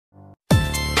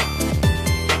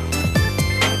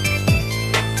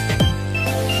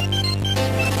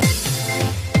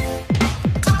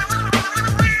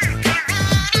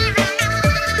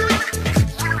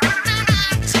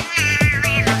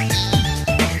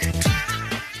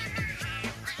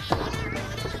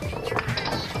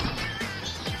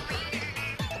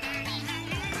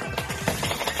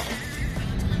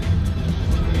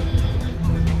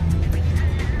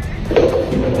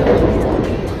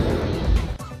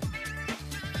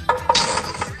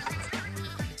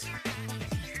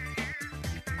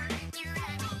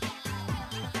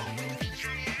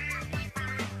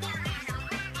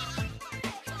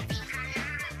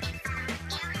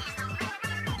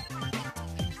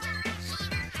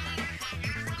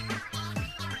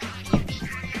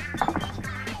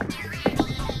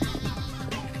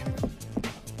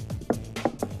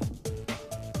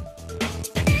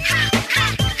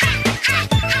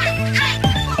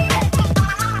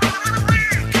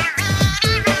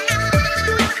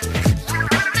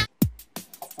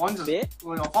bit?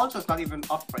 Well, Alfonso's not even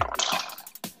up right now.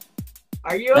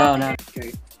 Are you No, okay? no.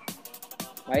 Okay.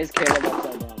 Why is Caleb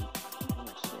upside down? Oh,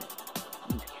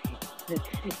 shit.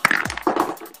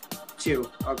 2.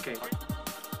 Okay.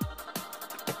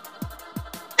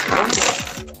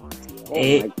 Oh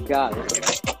 8. my god.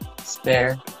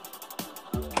 Spare.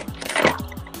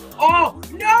 Oh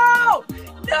no!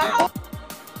 No!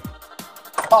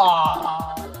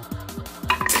 Oh.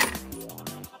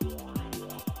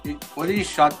 What did he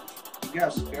shot? You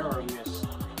got a spare or a miss?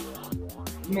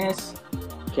 Miss.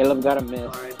 Caleb got a miss.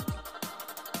 Alright.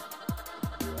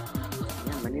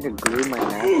 Damn, I need to glue my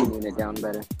mapping unit down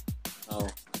better. Oh,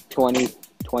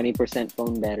 20%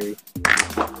 phone battery.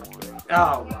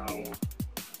 Oh, wow.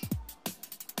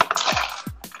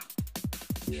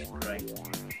 Right.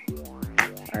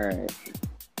 Alright.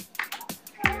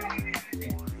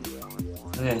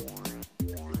 Okay.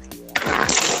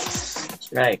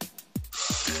 Right.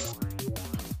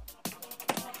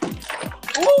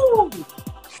 Woo!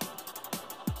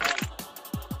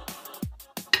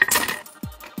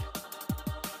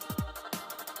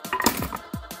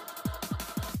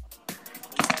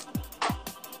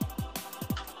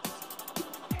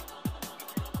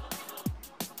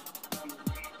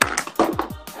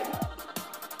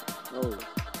 Oh.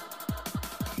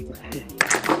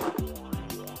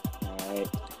 Alright.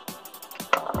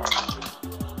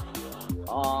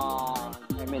 Oh,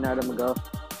 I may not have go.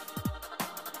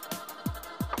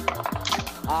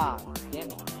 Ah, damn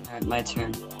it. Alright, my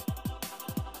turn.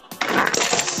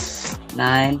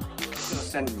 9.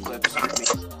 Just gonna send clips to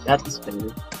me. That's a spare.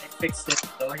 I fixed it,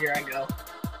 so here I go.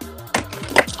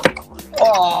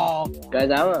 Oh! Guys,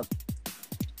 I have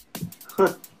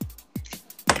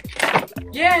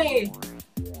Yay!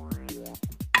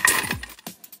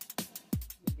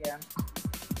 Yeah.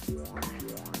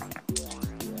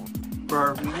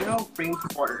 Bermuda Ring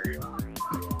Quarter.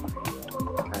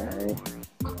 Alright.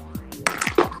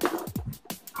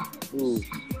 Ooh.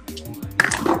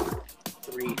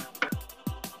 3.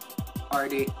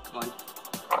 Artie, come on.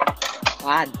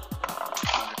 Odd.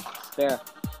 Spare.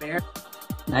 Spare.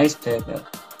 Nice pickup.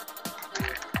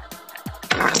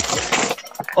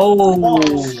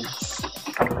 Oh!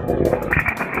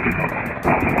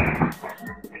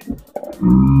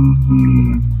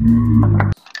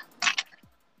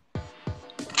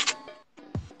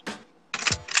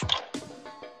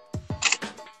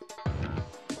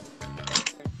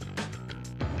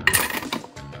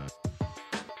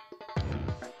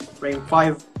 Frame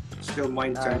 5. Still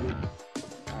mine turn.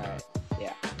 Alright.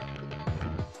 Yeah.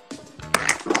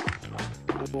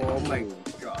 Oh my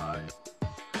god.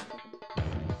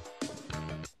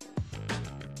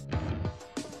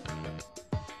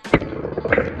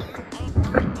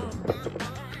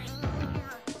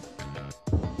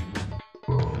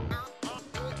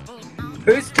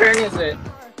 Whose turn is it?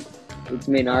 It's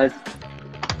Maynard.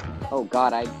 Oh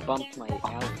god, I bumped my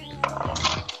out.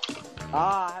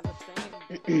 Ah, I have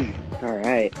a thing.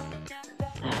 Alright.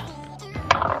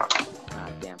 Ah,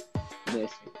 damn.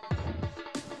 Miss.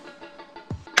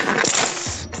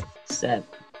 7.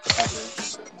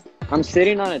 I'm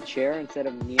sitting on a chair instead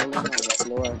of kneeling on the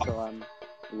floor, so I'm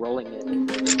rolling it.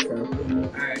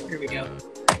 Alright, here we go.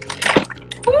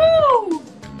 Woo!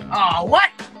 Oh, what?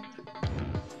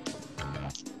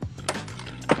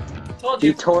 Told You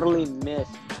you. totally missed.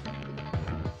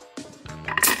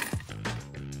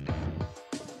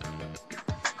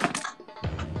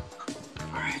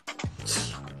 Alright.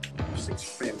 6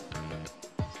 frame.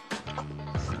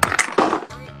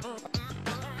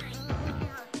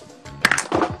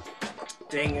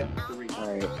 Dang it. 3.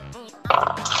 Alright.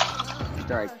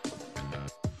 Strike.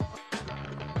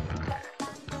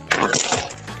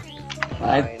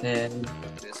 5 pin.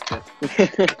 Missed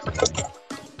it.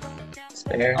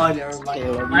 Spare. Oh, never mind.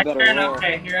 Caleb, My you better turn, roll.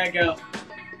 okay, here I go.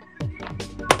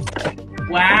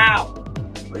 Wow!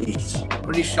 What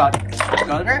did he shot?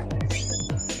 Gunner?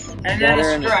 And then Better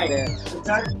a and a strike. spare. It's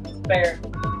not fair.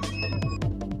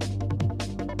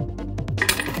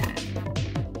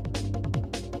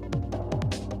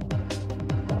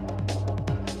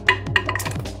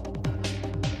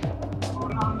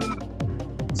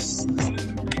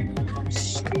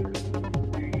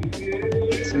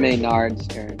 It's Maynard's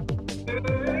turn.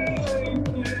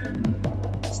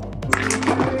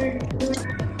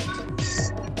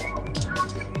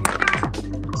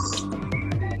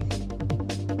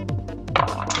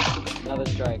 Another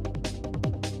strike.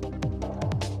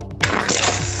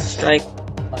 Strike.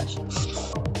 Flash.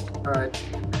 Alright.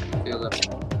 Feel it.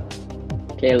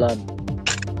 Caleb.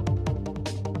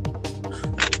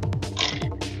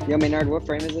 Yo, Maynard, what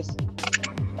frame is this?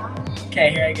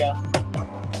 Okay, here I go.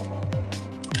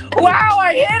 Wow,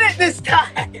 I hit it this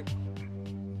time!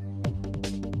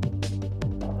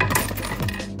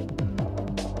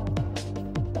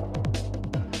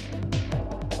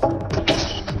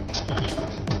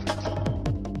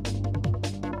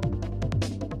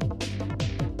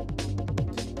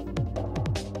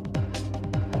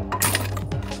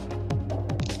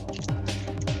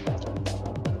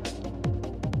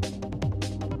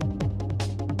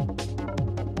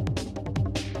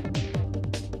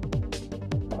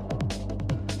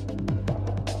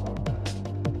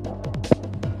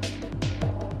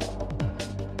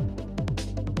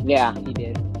 Yeah, he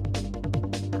did.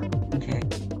 Okay.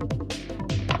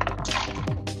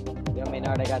 Yo,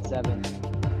 Maynard, I got 7.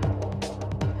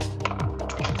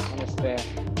 And a spare.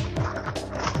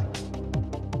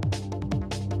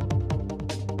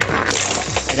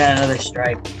 I got another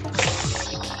strike.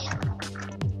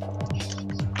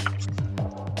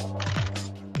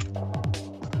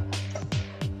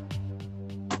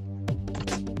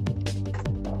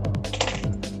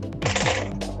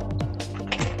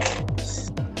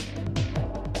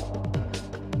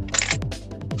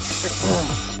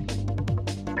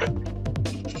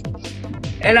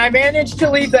 And I managed to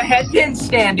leave the head pin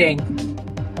standing.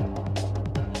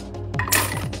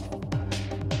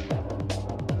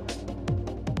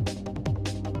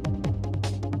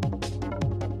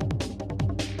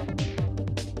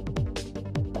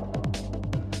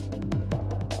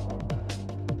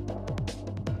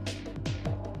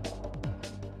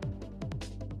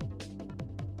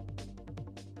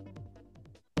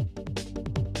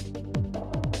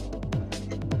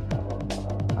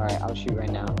 Alright, I'll shoot right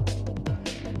now.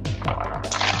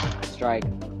 Strike.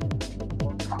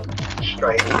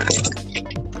 Strike.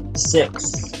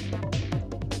 6.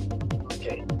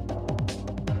 Okay.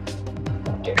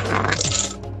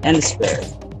 And a spare.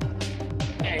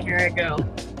 Okay, here I go.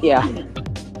 Yeah.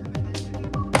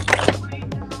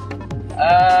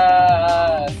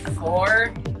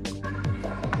 4,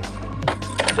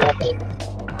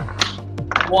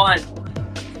 1.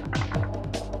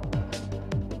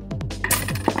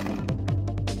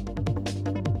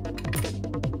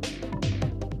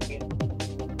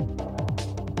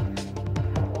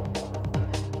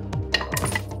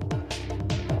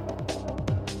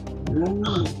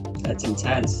 Ooh, that's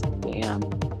intense. Damn.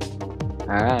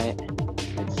 Alright.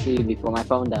 Let's see before my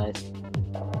phone dies.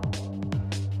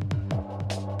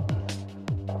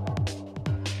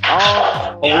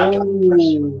 Oh! Yeah.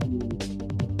 Ooh.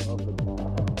 Oh, good ball.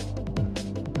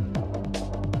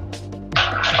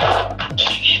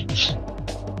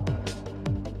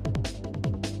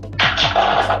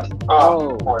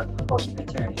 Oh. My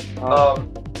turn.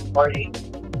 Artie.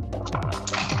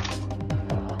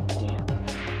 Damn.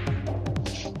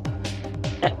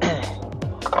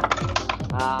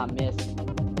 Ah, missed.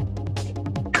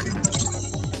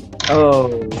 Oh,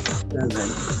 7.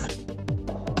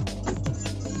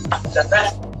 Is that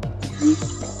bad?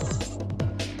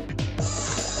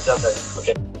 7.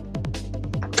 Okay.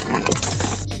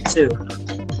 2.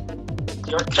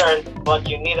 Your turn, but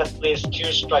you need at least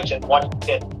 2 strikes and 1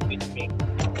 hit with me.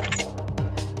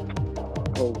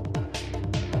 Oh.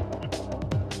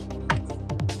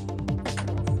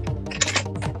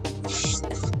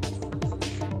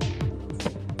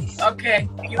 Okay,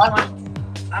 you know what?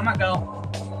 I'ma go.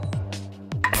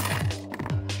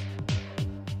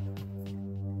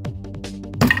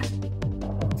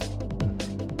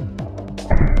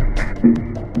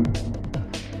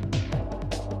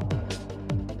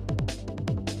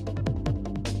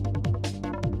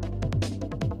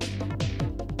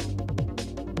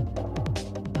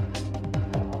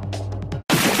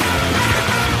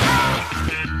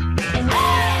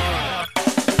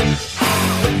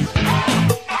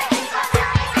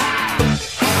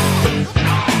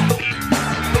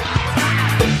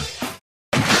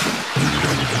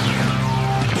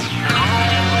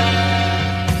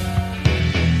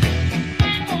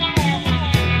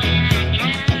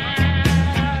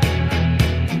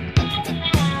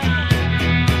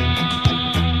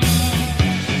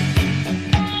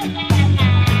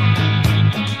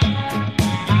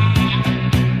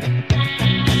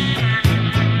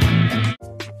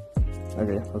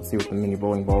 Okay, let's see what the mini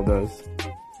bowling ball does.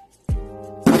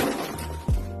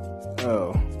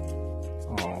 Oh.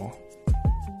 Oh.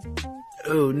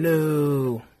 Oh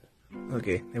no.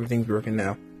 Okay, everything's working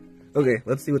now. Okay,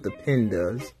 let's see what the pin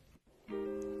does.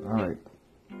 Alright.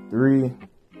 3,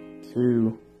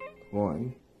 2,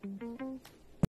 1.